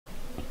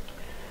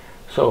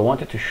So I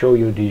wanted to show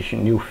you this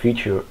new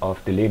feature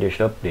of the latest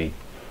update,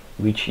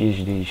 which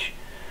is this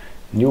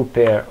new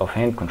pair of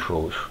hand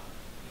controls.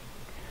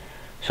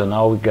 So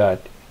now we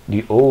got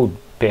the old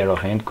pair of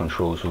hand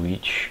controls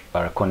which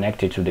are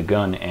connected to the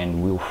gun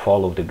and will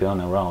follow the gun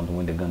around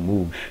when the gun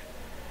moves.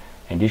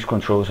 And these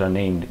controls are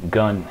named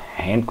gun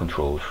hand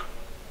controls.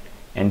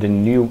 And the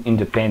new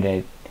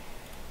independent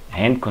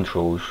hand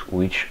controls,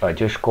 which are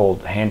just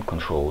called hand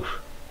controls,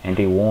 and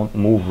they won't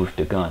move with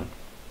the gun.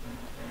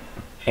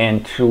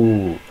 And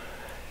to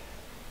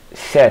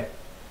set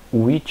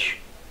which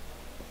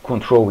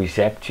control is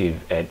active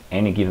at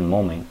any given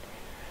moment,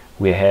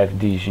 we have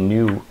these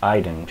new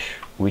items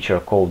which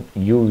are called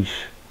use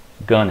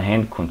gun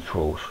hand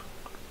controls.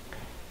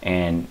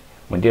 And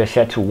when they are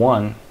set to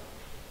 1,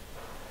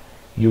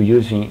 you're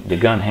using the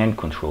gun hand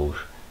controls,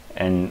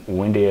 and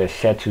when they are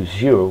set to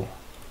 0,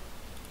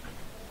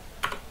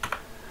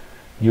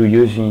 you're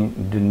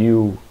using the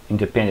new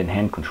independent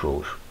hand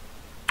controls.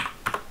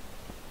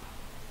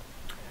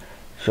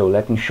 So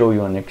let me show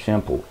you an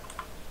example.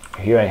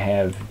 Here I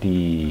have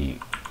the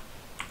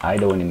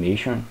idle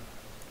animation,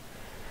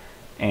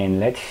 and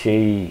let's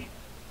say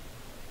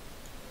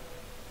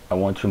I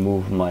want to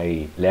move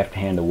my left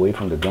hand away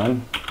from the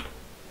gun,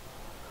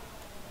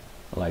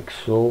 like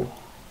so,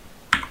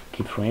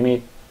 keyframe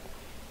it,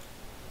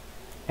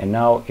 and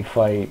now if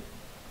I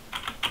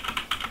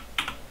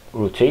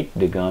rotate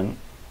the gun,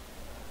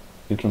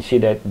 you can see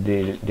that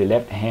the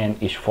left hand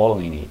is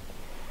following it.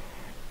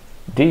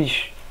 This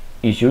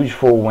is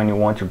useful when you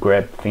want to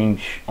grab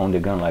things on the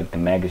gun, like the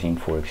magazine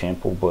for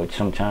example, but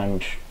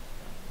sometimes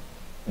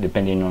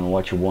depending on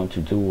what you want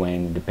to do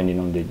and depending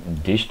on the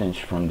distance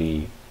from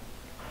the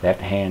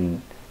left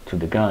hand to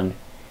the gun,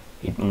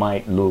 it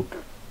might look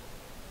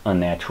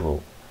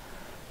unnatural.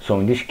 So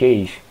in this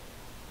case,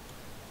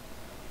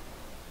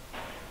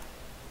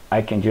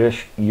 I can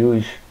just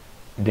use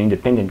the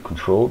independent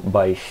control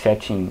by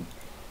setting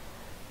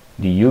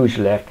the use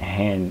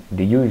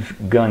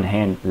gun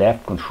hand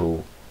left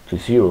control to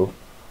 0,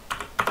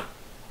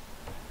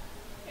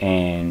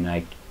 and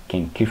I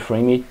can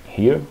keyframe it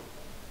here.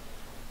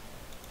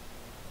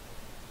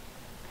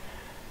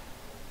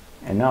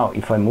 And now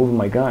if I move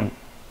my gun,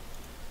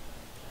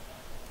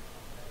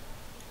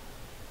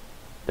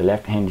 the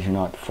left hand is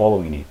not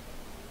following it.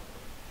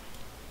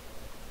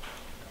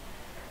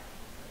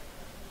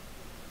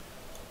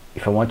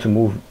 If I want to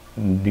move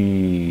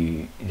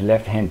the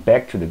left hand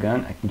back to the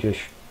gun, I can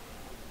just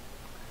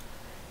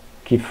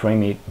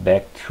keyframe it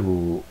back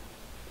to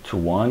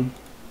 1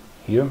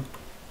 here.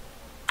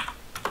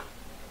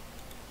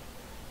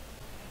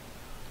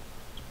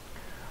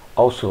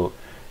 Also,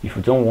 if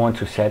you don't want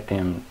to set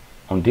them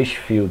on this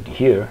field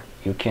here,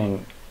 you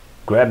can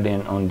grab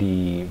them on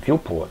the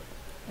viewport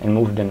and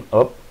move them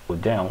up or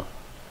down.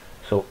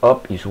 So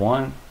up is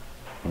 1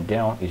 and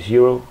down is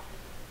 0,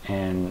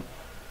 and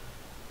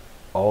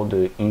all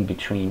the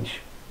in-betweens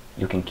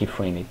you can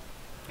keyframe it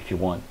if you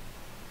want.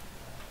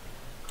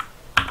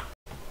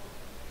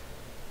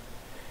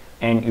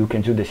 And you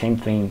can do the same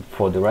thing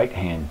for the right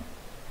hand,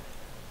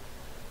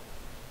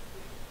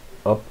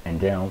 up and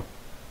down,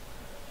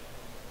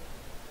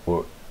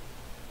 or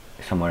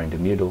somewhere in the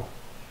middle.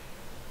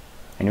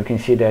 And you can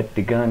see that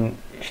the gun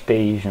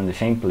stays in the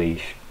same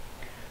place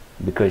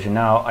because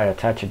now I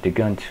attached the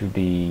gun to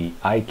the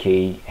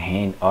IK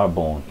hand R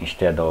bone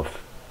instead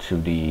of to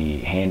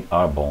the hand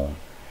R bone.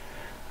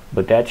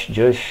 But that's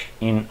just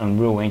in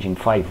Unreal Engine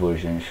 5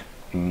 versions.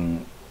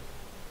 In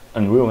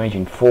Unreal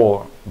Engine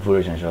 4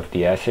 versions of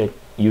the asset,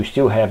 you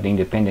still have the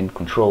independent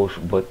controls,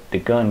 but the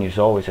gun is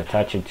always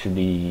attached to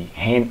the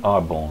hand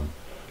R bone.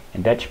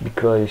 And that's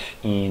because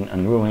in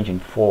Unreal Engine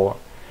 4,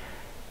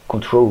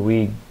 control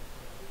rig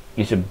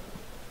is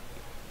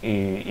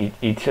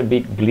it's a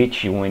bit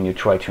glitchy when you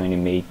try to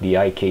animate the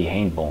IK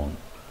hand bone.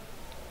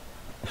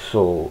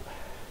 So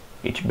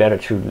it's better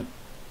to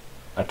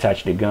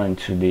attach the gun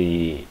to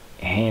the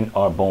hand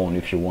R bone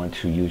if you want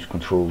to use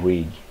control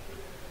rig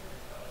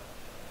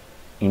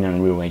in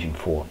Unreal Engine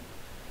 4.